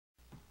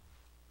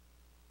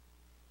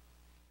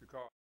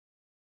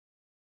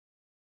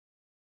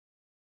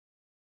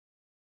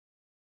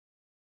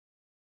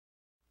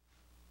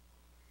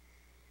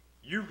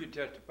you can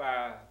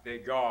testify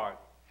that God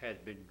has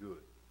been good.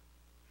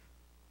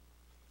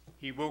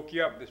 He woke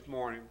you up this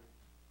morning.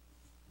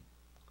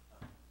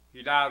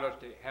 He allowed us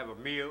to have a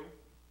meal.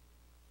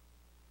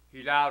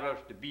 He allowed us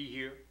to be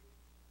here.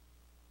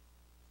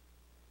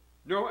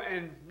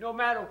 And no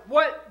matter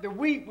what the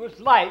week was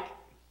like,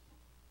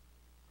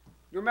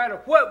 no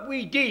matter what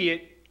we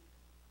did,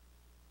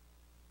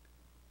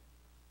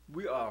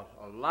 we are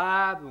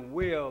alive and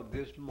well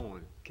this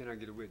morning. Can I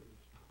get a witness?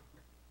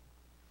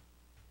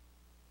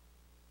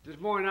 This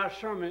morning our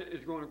sermon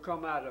is going to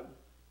come out of,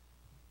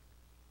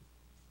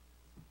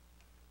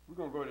 we're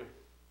going to go to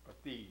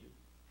Ephesians.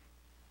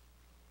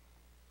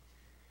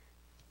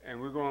 And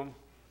we're going to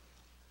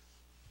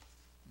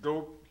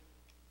go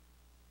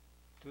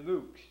to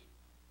Luke's.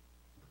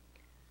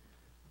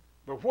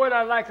 But what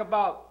I like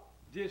about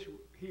this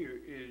here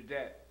is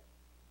that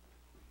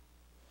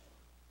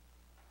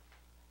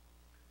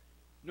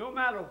no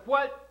matter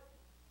what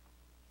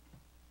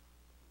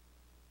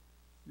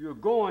you're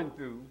going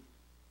through,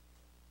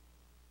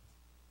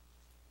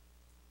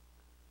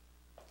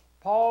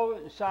 Paul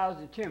and Silas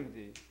and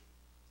Timothy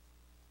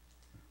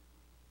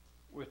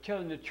was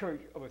telling the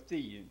church of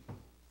Ephesus,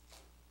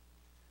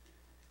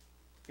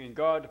 in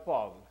God the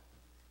Father,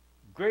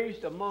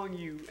 grace among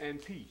you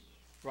and peace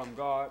from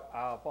God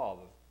our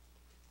Father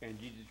and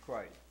Jesus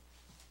Christ.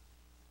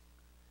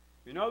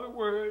 In other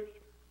words,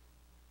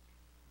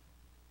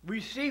 we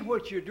see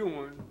what you're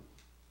doing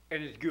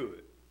and it's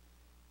good.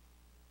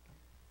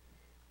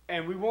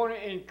 And we want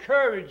to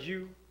encourage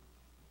you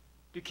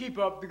to keep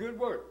up the good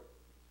work.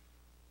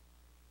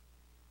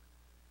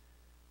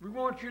 We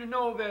want you to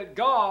know that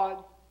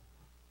God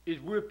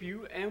is with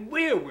you and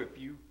we're with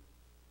you.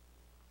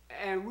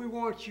 And we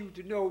want you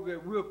to know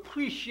that we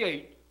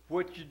appreciate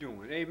what you're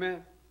doing.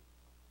 Amen?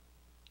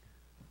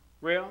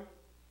 Well,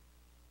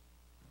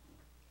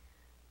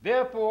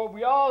 therefore,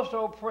 we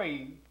also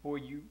pray for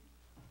you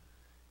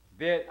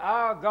that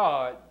our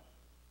God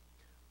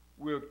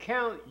will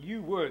count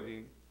you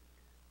worthy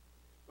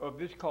of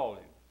this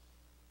calling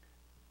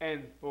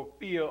and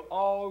fulfill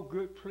all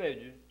good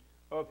pleasures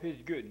of his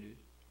goodness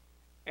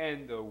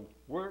and the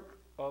work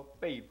of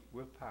faith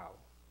with power,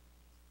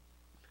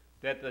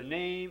 that the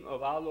name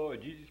of our Lord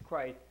Jesus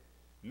Christ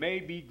may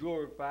be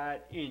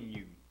glorified in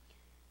you,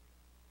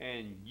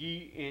 and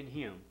ye in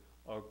him,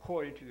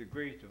 according to the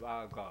grace of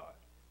our God,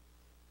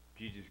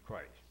 Jesus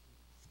Christ.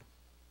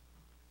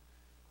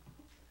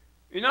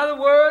 In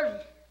other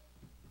words,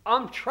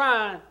 I'm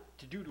trying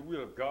to do the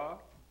will of God,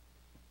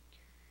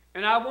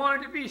 and I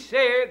wanted to be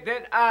said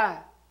that I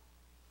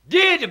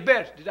did the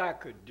best that I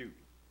could do.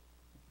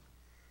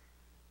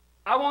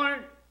 I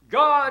wanted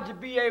God to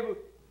be able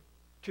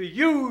to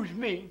use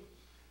me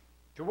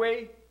the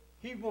way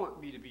he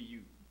wants me to be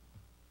used.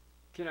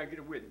 Can I get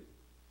a witness?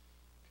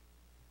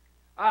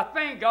 I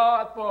thank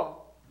God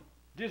for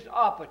this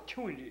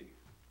opportunity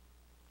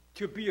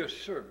to be a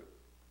servant.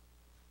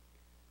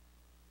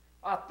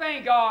 I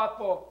thank God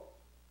for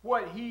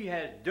what he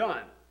has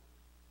done,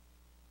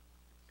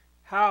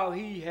 how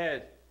he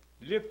has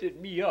lifted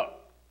me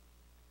up,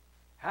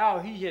 how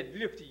he has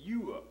lifted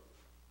you up.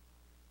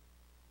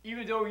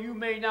 Even though you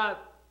may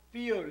not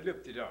feel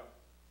lifted up,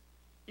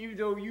 even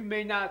though you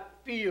may not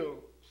feel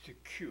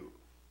secure,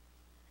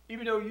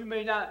 even though you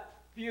may not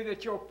feel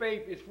that your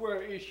faith is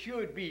where it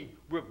should be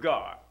with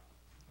God.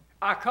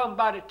 I come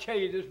by to tell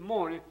you this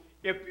morning,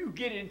 if you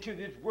get into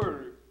this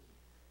word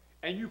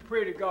and you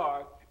pray to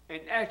God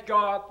and ask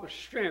God for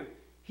strength,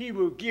 he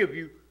will give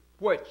you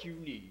what you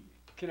need.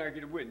 Can I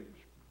get a witness?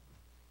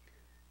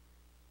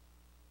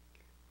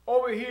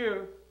 Over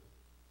here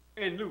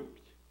in Luke,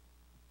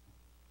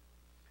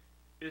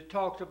 it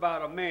talks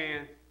about a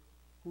man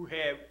who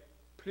had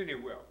plenty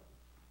of wealth.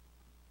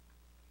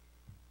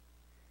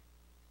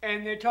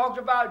 And they talked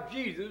about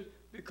Jesus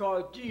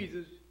because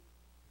Jesus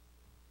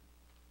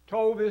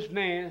told this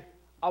man,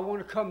 I want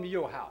to come to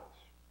your house.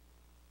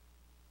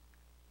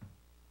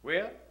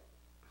 Well,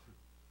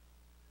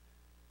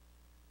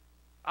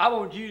 I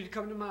want Jesus to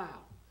come to my house.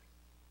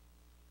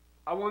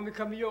 I want him to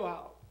come to your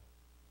house.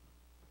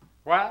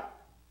 Why?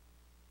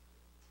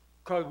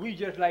 Because we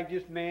just like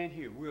this man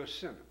here. We're a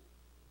sinner.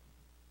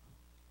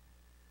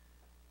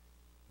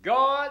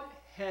 God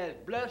has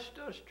blessed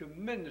us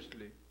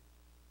tremendously.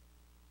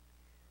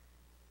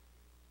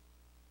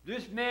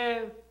 This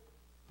man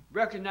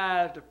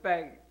recognized the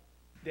fact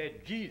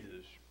that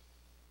Jesus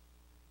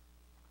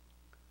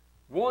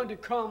wanted to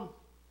come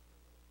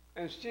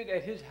and sit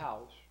at his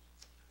house,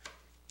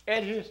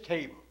 at his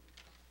table.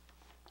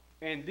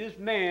 And this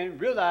man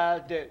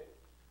realized that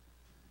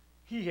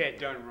he had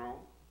done wrong.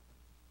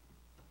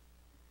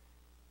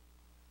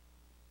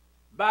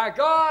 By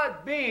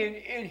God being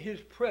in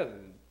his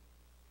presence,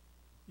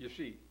 you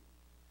see,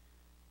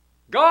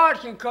 God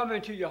can come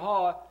into your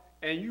heart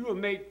and you will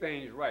make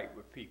things right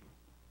with people.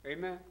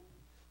 Amen?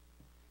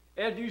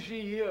 As you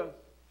see here,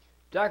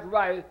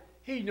 Zacharias,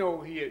 he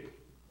know he had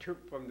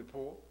took from the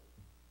poor.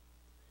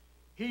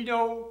 He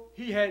know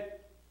he had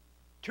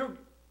took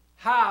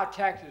higher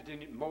taxes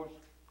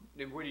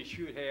than what he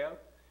should have.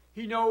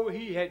 He know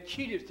he had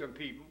cheated some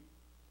people.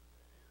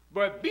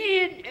 But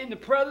being in the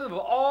presence of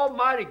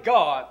Almighty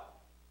God,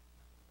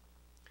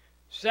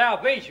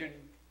 salvation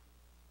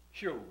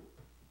showed.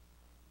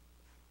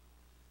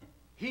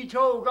 He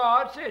told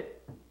God, said,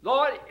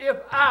 Lord, if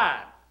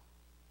I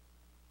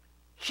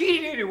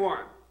cheated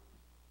anyone,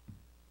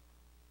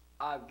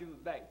 I'll give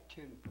it back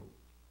tenfold.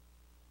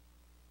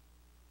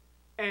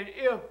 And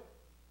if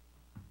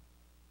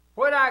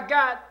what I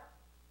got,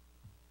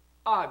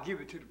 I'll give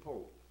it to the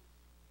poor.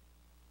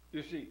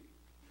 You see,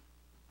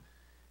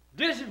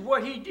 this is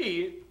what he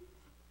did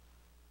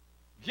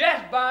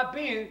just by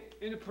being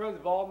in the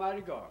presence of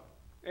Almighty God.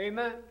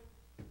 Amen?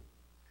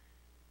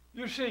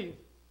 You see,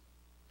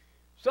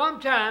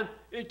 sometimes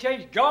it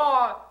takes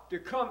God to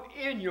come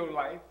in your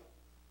life.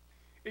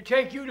 It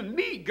takes you to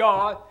meet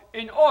God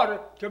in order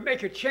to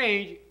make a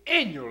change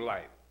in your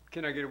life.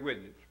 Can I get a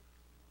witness?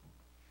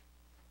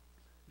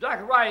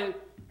 Zacharias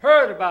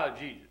heard about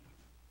Jesus.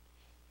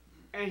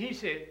 And he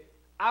said,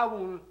 I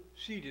want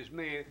to see this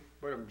man,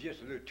 but I'm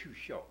just a little too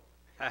short.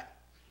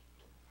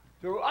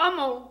 So I'm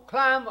going to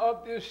climb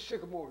up this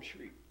sycamore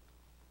tree.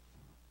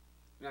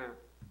 Now,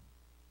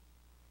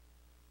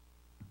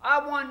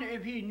 I wonder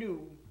if he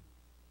knew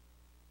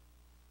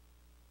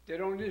that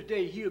on this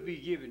day he'll be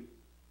giving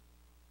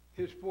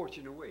his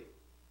fortune away.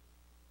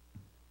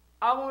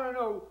 I want to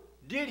know,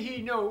 did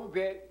he know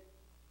that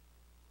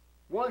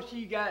once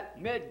he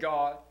met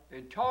God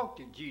and talked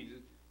to Jesus,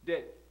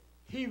 that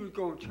he was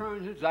going to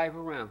turn his life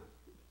around?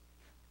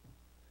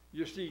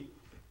 You see,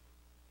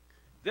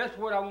 that's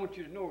what I want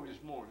you to know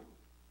this morning.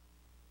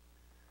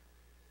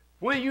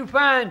 When you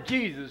find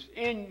Jesus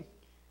and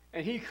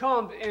he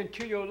comes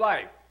into your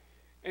life,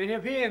 and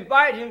if he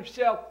invites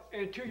himself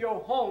into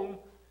your home,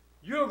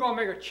 you're going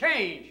to make a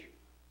change.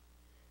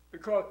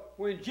 Because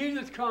when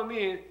Jesus comes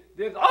in,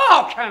 there's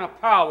all kind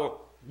of power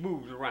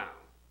moves around.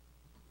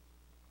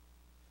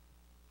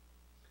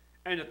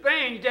 And the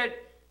things that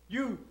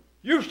you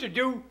used to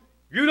do,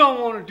 you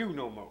don't want to do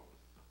no more.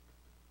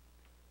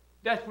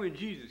 That's when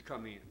Jesus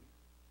comes in.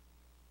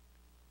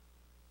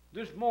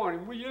 This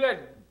morning, will you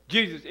let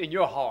Jesus in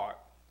your heart?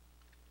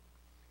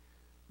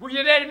 Will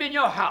you let him in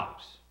your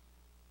house?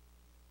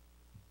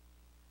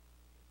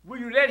 Will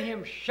you let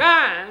him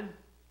shine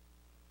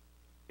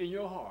in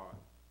your heart?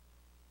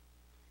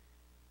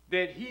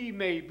 That he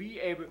may be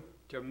able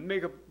to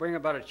bring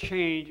about a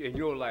change in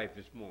your life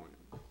this morning.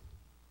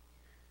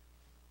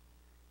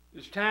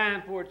 It's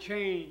time for a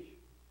change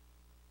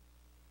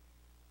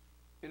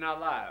in our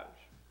lives.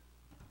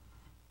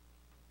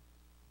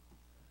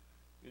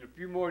 In a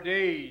few more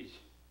days,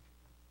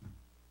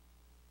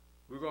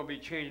 we're going to be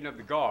changing up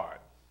the guard.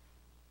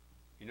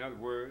 In other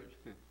words,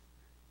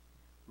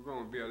 we're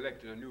going to be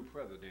electing a new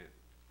president.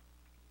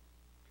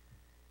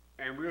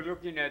 And we're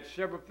looking at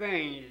several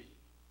things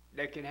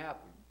that can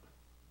happen.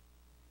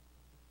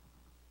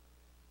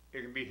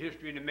 It can be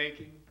history in the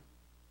making,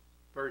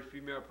 first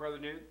female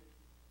president,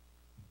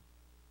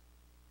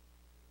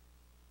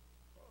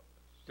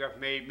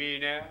 self-made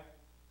millionaire,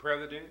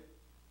 president.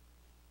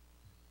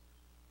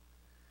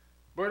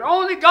 But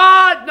only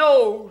God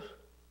knows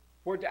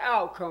what the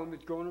outcome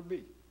is going to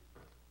be.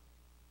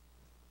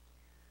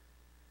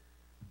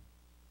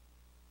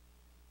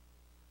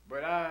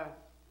 But I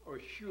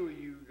assure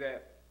you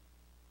that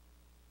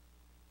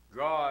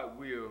God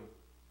will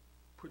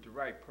put the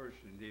right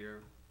person there.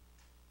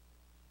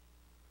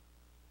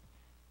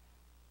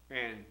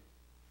 And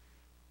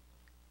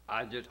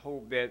I just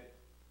hope that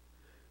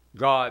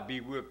God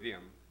be with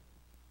them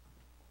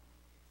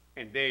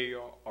and they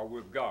are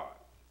with God.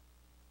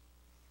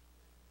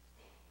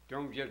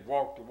 Don't just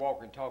walk the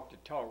walk and talk the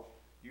talk.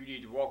 You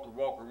need to walk the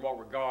walk and walk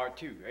with God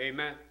too.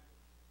 Amen?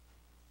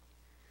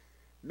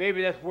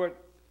 Maybe that's what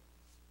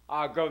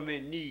our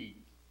government needs.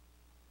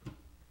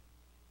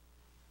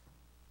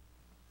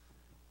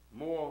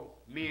 More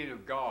men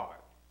of God,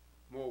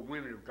 more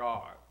women of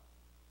God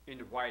in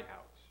the White House.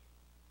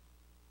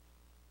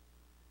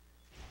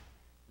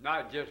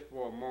 Not just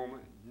for a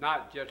moment,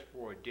 not just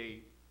for a day,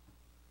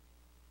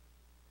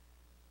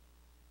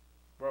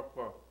 but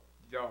for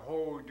the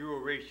whole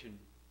duration.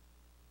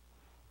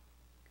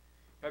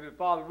 Heavenly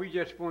Father, we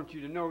just want you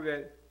to know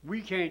that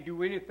we can't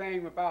do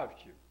anything without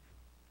you.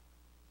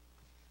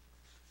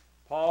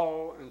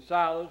 Paul and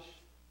Silas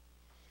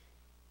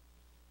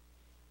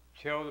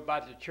tell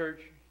about the church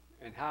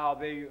and how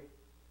they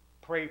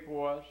pray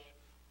for us.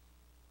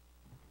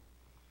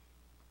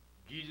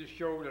 Jesus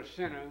showed a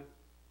sinner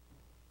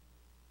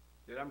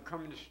that I'm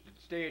coming to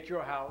stay at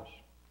your house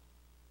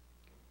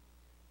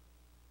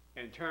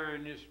and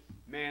turn this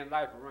man's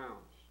life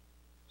around.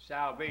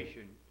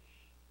 Salvation.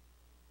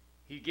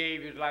 He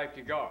gave his life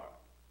to God.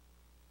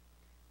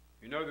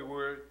 In other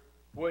words,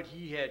 what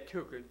he had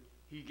taken,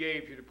 he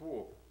gave to the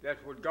poor.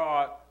 That's what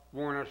God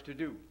wants us to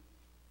do.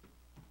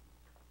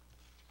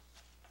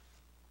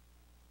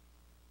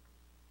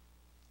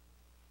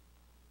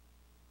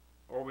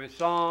 Over in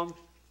Psalms,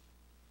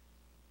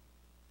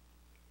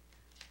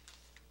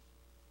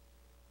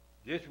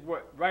 this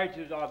what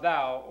righteous art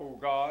thou, O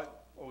God,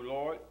 O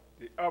Lord,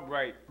 the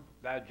upright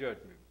thy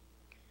judgment,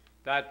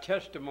 thy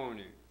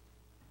testimony,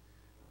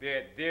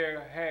 that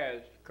there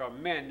has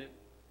commanded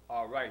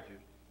are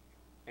righteous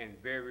and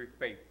very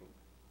faithful.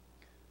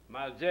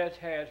 My zest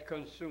has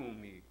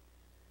consumed me,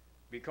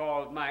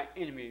 because my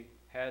enemy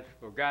has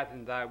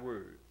forgotten thy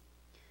word.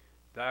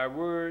 Thy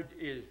word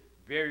is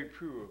very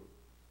pure,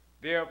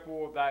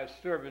 therefore thy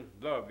servant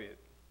love it.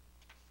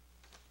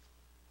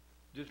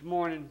 This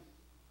morning,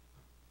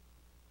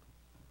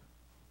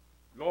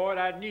 Lord,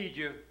 I need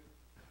you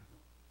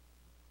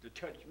to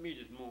touch me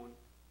this morning.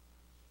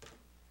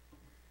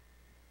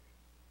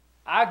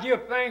 I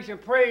give thanks and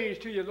praise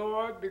to you,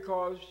 Lord,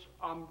 because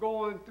I'm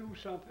going through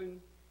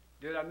something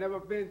that I've never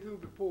been through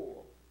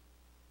before.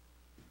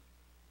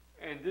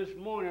 And this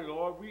morning,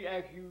 Lord, we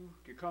ask you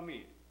to come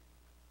in.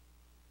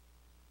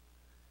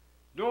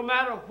 No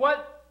matter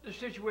what the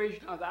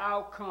situation or the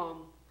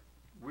outcome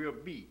will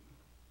be,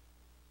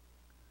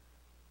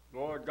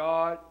 Lord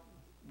God,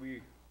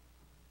 we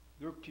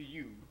look to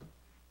you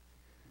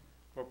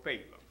for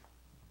favor.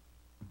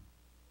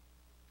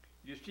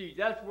 You see,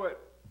 that's what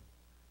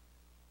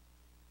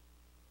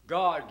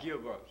God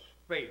gives us,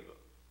 favor.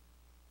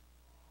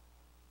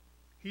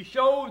 He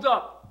shows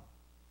up,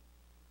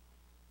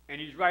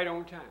 and he's right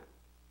on time.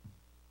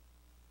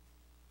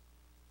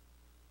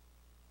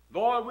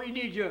 Lord, we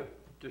need you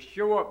to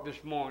show up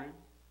this morning.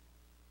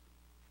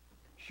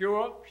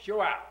 Show up,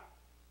 show out.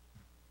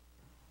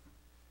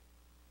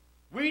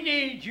 We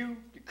need you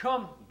to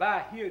come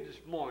by here this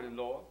morning,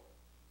 Lord.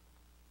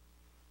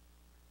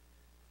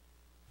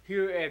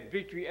 Here at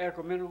Victory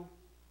Ecumenical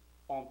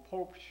on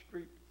Pope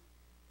Street.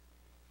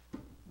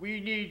 We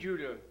need you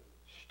to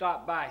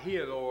stop by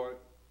here, Lord,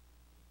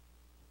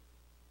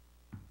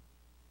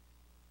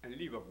 and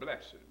leave a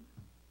blessing.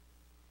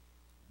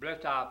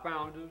 Bless our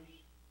founders,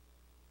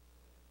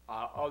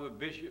 our other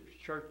bishops,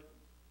 church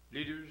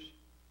leaders,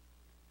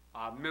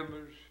 our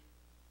members.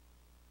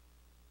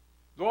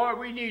 Lord,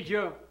 we need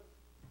you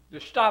to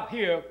stop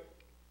here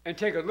and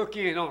take a look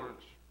in on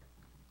us.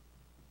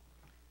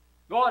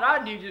 Lord,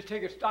 I need you to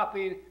take a stop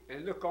in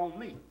and look on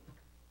me.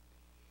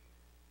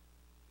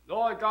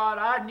 Lord God,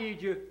 I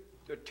need you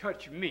to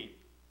touch me.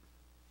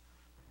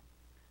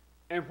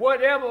 And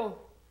whatever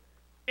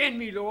in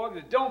me, Lord,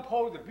 that don't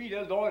pose to be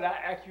there, Lord, I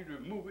ask you to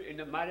remove it in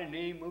the mighty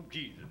name of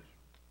Jesus.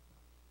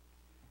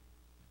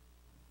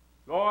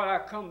 Lord, I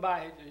come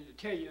by here to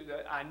tell you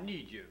that I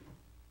need you.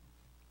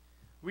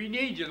 We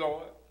need you,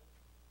 Lord.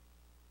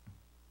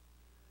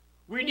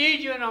 We need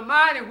you in a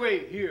mighty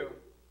way here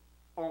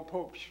on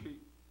Pope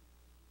Street.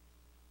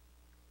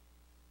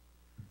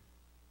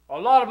 A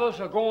lot of us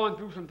are going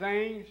through some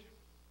things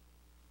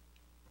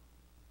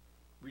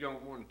we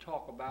don't want to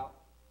talk about.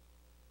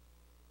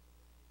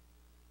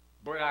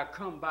 But I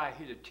come by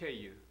here to tell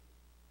you,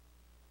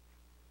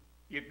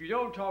 if you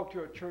don't talk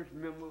to a church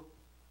member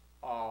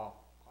or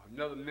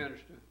another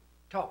minister,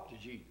 talk to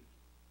Jesus.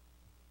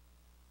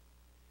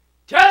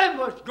 Tell him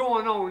what's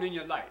going on in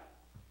your life.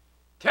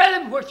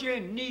 Tell him what you're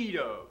in need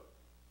of.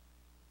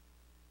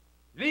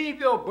 Leave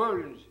your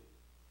burdens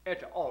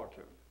at the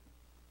altar.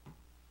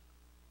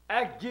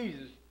 Ask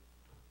Jesus,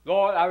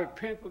 Lord, I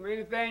repent from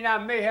anything I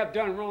may have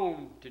done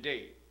wrong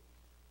today.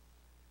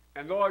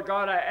 And Lord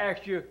God, I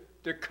ask you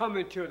to come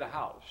into the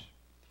house.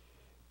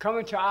 Come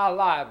into our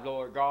lives,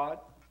 Lord God.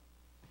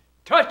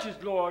 Touch us,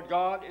 Lord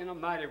God, in a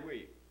mighty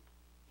way.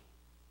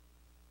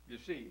 You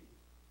see,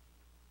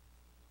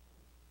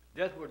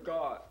 that's what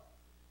God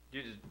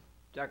did to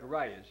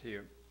Zacharias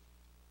here.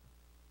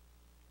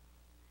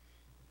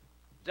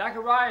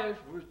 Zacharias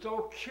was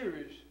so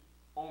curious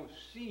on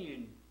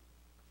seeing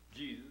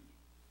Jesus,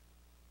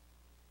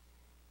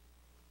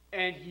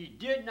 and he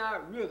did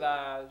not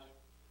realize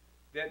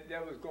that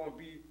there was going to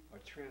be a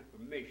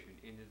transformation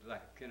in his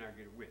life. Can I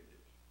get a witness?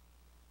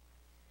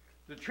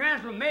 The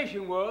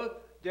transformation was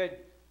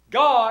that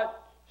God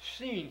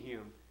seen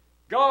him.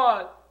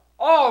 God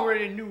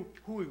already knew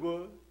who he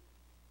was,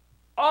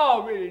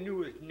 already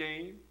knew his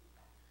name,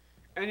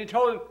 and he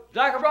told him,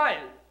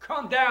 Zacharias,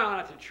 come down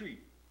at the tree.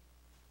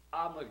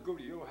 I must go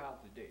to your house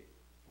today.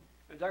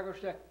 And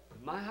Zacharias said,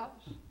 my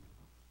house?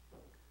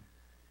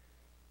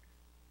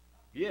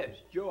 Yes,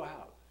 your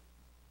house.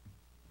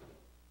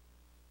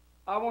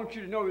 I want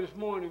you to know this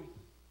morning,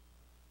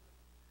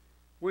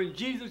 when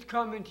Jesus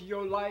comes into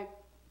your life,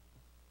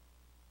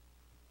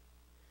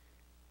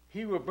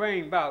 he will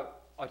bring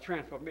about a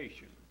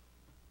transformation.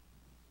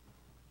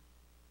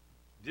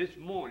 This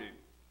morning,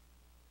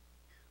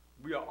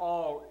 we are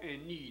all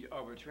in need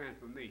of a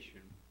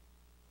transformation.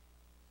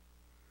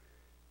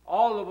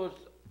 All of us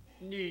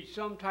need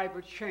some type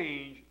of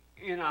change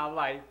in our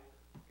life,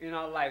 in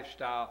our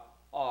lifestyle,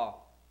 or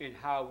in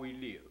how we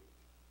live.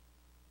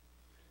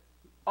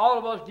 All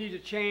of us need a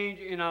change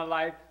in our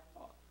life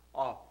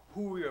of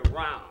who we're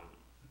around.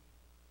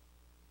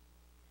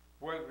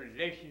 Whether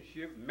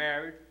relationship,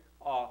 marriage,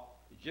 or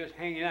just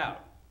hanging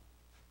out.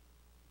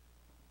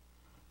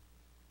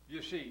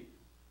 You see,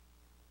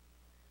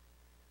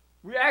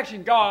 we're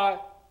asking God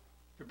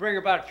to bring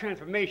about a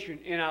transformation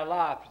in our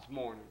lives this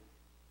morning.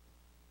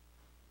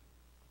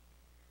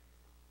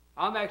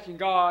 I'm asking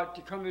God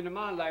to come into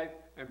my life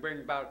and bring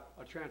about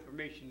a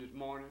transformation this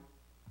morning.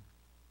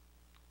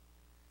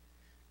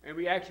 And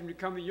we ask him to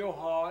come in your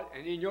heart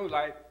and in your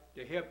life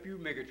to help you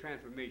make a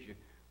transformation.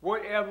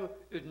 Whatever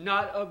is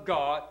not of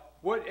God,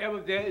 whatever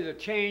there is a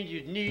change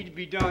that needs to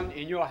be done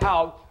in your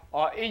house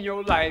or in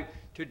your life,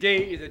 today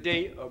is a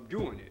day of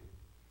doing it.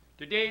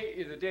 Today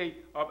is a day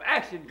of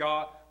asking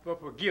God for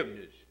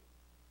forgiveness.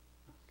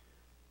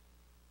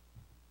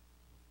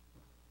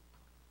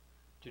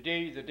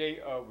 Today is a day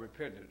of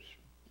repentance.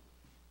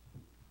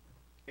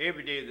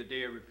 Every day is a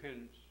day of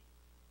repentance,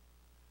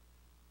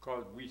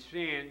 because we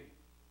sin,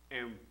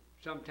 and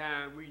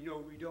sometimes we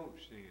know we don't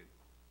sin,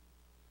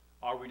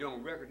 or we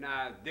don't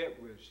recognize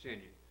that we're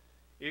sinning.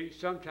 It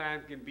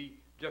sometimes can be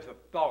just a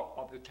thought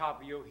off the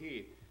top of your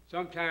head.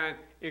 Sometimes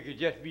it could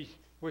just be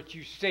what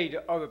you say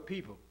to other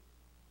people.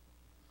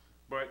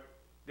 But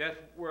that's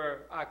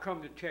where I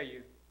come to tell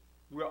you,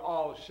 we're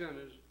all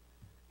sinners,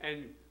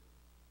 and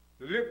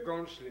the lip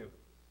gonna slip.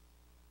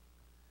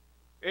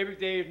 Every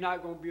day is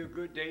not going to be a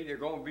good day. There's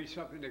going to be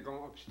something that's going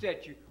to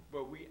upset you.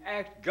 But we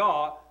ask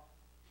God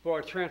for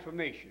a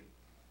transformation.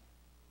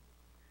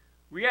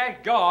 We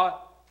ask God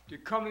to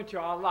come into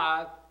our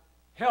lives,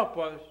 help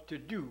us to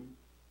do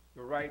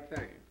the right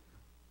thing.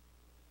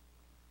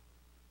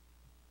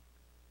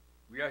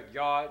 We ask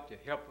God to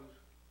help us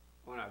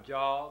on our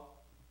job,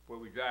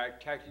 whether we drive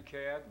taxi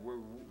cabs, whether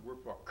we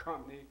work for a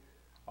company,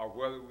 or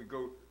whether we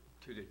go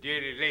to the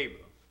daily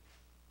labor.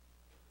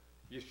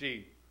 You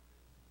see,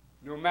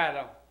 no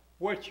matter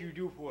what you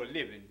do for a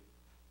living,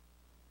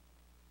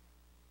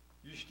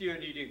 you still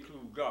need to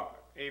include God.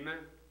 Amen?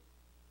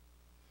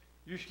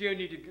 You still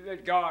need to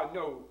let God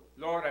know,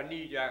 Lord, I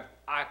need you.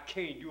 I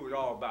can't do it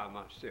all by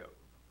myself.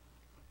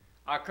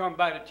 I come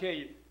by to tell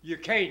you, you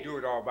can't do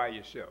it all by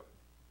yourself.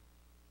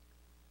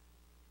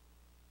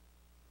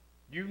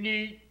 You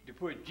need to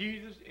put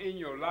Jesus in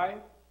your life.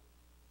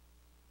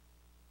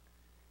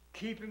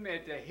 Keep him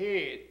at the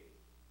head,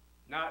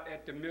 not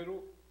at the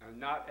middle, and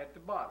not at the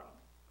bottom.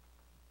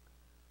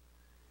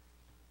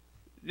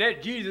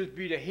 Let Jesus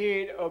be the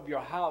head of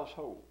your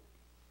household.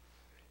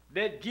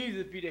 Let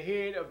Jesus be the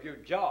head of your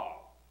job.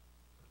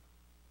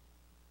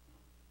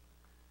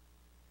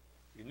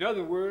 In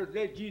other words,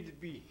 let Jesus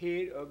be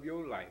head of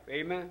your life.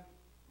 Amen?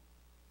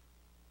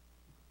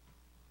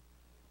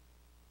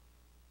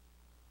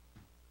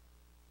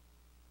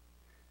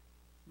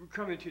 We're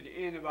coming to the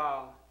end of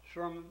our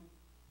sermon.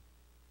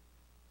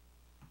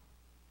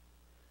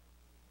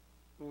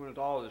 We want us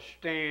all to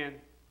stand.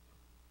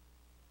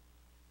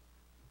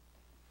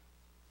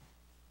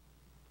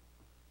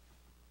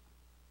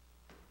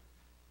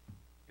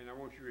 And I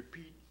want you to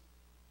repeat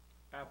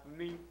after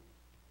me.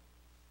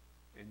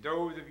 And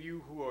those of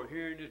you who are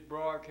hearing this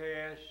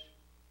broadcast,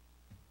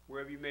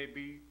 wherever you may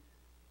be,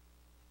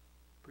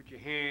 put your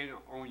hand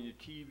on your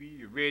TV,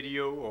 your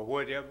radio, or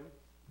whatever.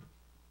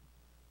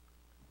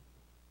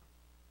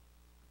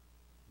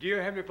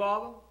 Dear Heavenly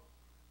Father,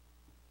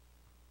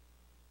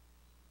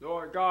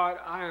 Lord God,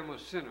 I am a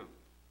sinner.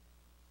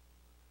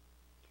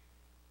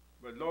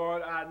 But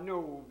Lord, I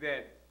know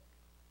that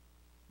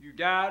you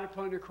died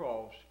upon the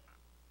cross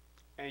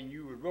and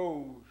you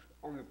arose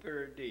on the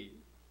third day.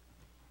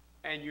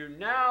 And you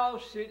now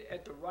sit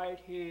at the right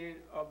hand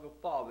of the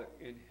Father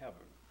in heaven.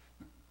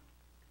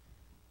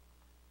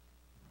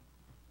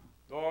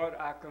 Lord,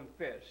 I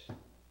confess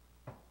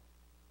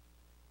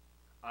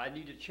I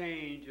need a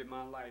change in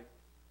my life.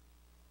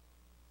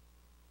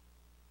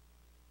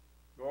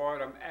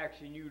 Lord, I'm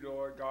asking you,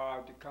 Lord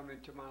God, to come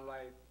into my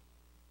life.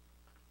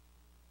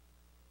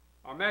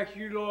 I'm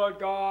asking you, Lord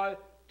God,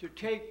 to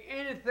take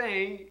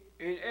anything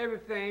and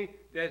everything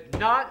that's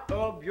not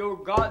of your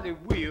godly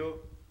will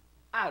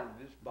out of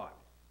this body,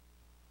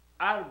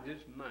 out of this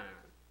mind.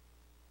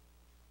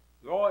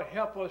 Lord,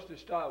 help us to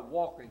start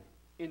walking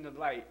in the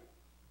light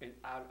and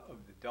out of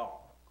the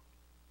dark.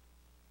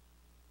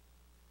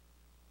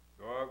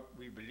 Lord,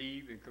 we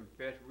believe and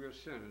confess we're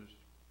sinners.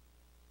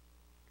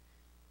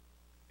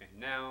 And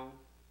now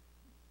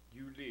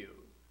you live.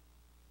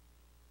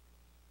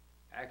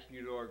 Asking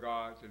you, Lord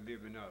God, to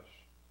live in us.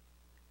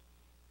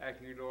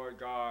 Asking you, Lord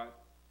God,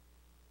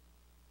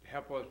 to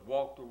help us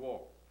walk the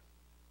walk.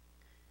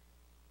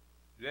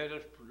 Let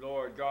us,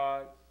 Lord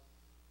God,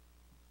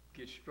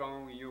 get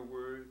strong in your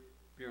word,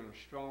 be on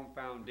a strong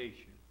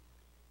foundation,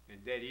 and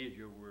that is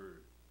your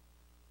word.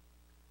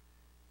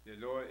 That,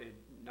 Lord,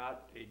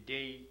 not a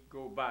day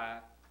go by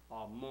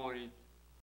or morning